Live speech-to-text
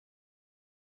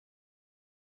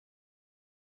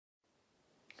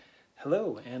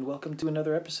Hello, and welcome to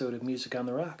another episode of Music on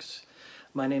the Rocks.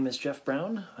 My name is Jeff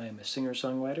Brown. I am a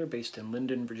singer-songwriter based in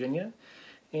Linden, Virginia.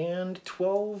 And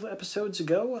 12 episodes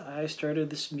ago, I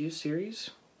started this new series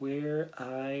where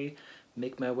I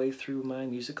make my way through my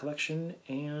music collection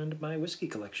and my whiskey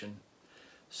collection.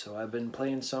 So I've been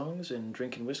playing songs and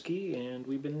drinking whiskey, and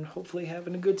we've been hopefully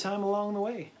having a good time along the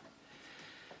way.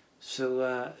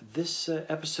 So this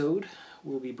episode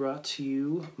will be brought to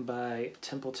you by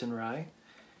Templeton Rye.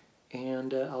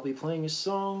 And I'll be playing a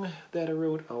song that I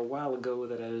wrote a while ago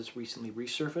that has recently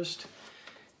resurfaced,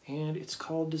 and it's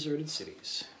called Deserted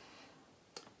Cities.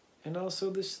 And also,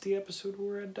 this is the episode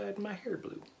where I dyed my hair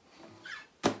blue.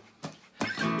 We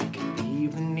can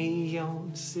leave the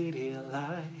neon city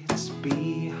lights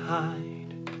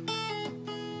behind,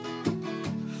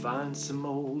 find some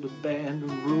old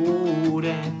abandoned road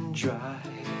and drive,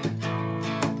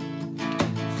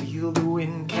 feel the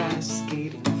wind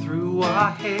cascading through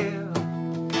our hair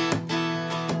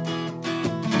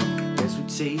as we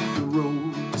take the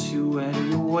road to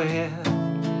anywhere.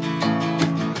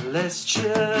 Let's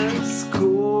just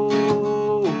go,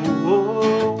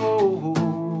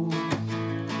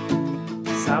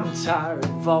 'cause I'm tired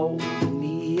of all the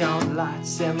neon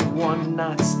lights and the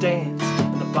one-night stands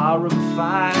and the barroom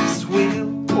fights.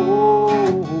 We'll go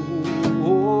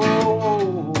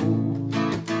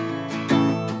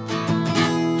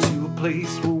to a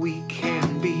place where we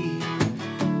can be,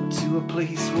 to a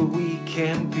place where we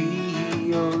can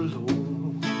be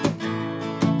alone.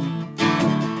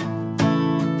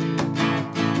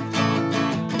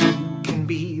 You can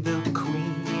be the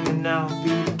queen and I'll be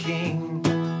the king.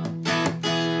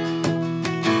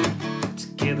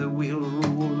 Together we'll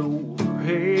rule over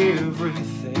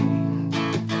everything.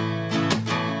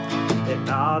 In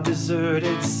our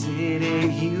deserted city,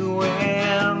 you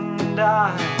and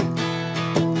I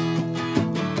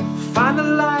find a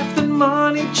life that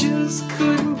money just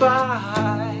couldn't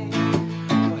buy.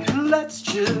 Well, let's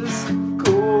just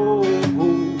go,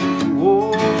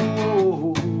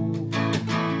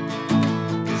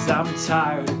 'cause I'm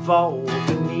tired of all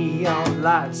the neon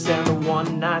lights and the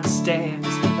one-night stands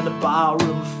and the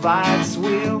barroom fights.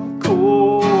 We'll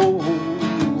go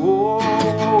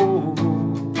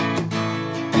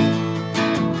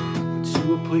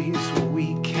to a place where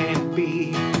we can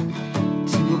be,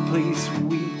 to a place where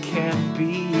we can't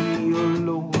be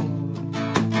alone.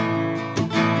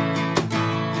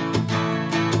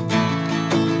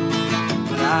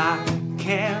 But I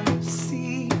can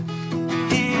see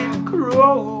it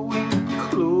growing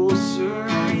closer,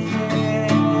 yeah.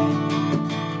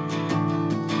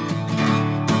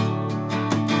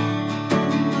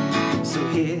 So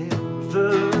hit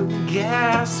the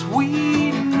gas,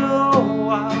 we know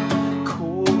our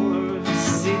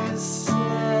course is set.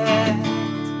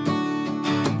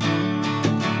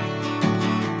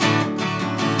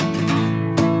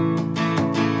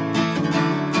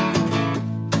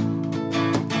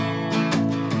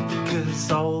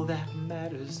 All that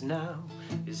matters now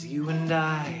is you and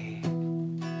I.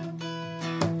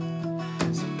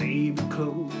 So baby,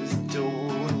 close the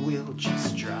door and we'll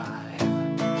just drive,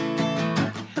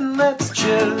 and let's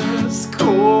just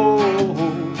go,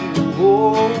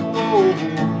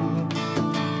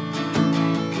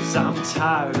 'cause I'm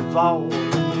tired of all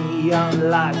the neon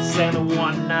lights and the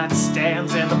one-night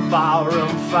stands and the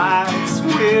barroom fights.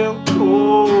 We'll go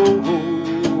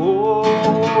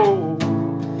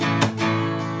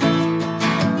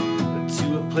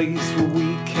to a place where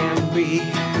we can be,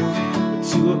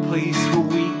 to a place where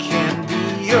we can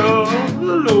be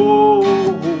alone.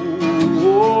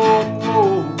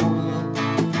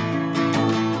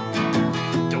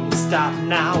 Don't stop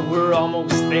now, we're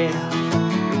almost there.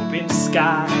 The open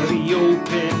sky, the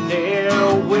open air.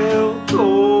 We'll go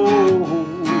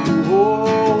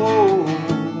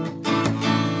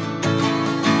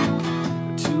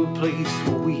to a place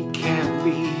where we can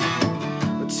be,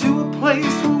 to a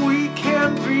place where we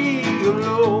can be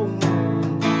alone.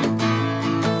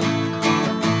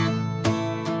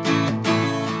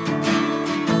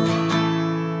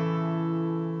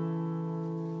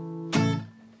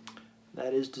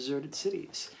 That is Deserted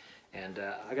Cities. And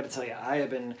I gotta tell you, I have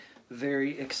been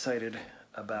very excited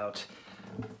about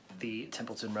the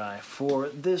Templeton Rye for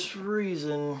this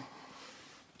reason.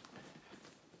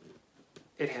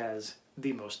 It has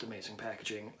the most amazing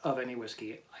packaging of any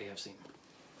whiskey I have seen.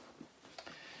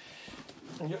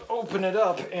 And you open it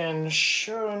up, and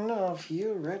sure enough,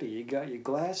 you're ready. You got your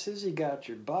glasses, you got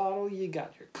your bottle, you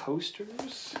got your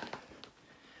coasters.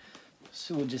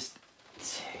 So we'll just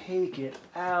take it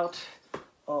out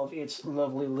of its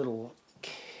lovely little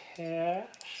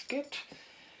casket.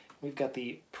 We've got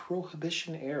the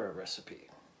Prohibition era recipe.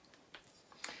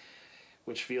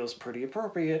 which feels pretty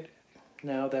appropriate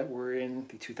now that we're in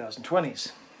the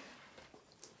 2020s.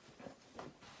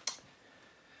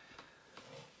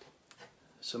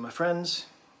 So my friends,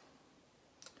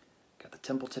 got the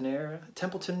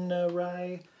Templeton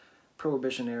rye,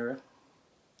 Prohibition era.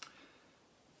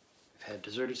 We've had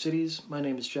Deserted Cities. My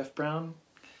name is Jeff Brown.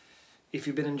 If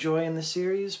you've been enjoying this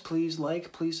series, please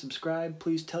like, please subscribe,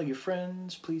 please tell your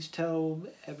friends, please tell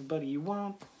everybody you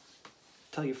want.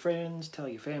 Tell your friends, tell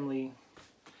your family.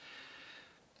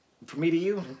 From me to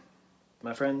you,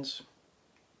 my friends,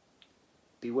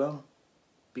 be well,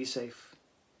 be safe.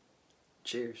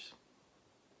 Cheers.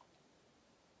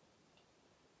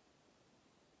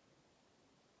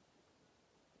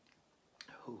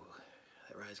 Ooh,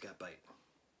 that rye's got bite.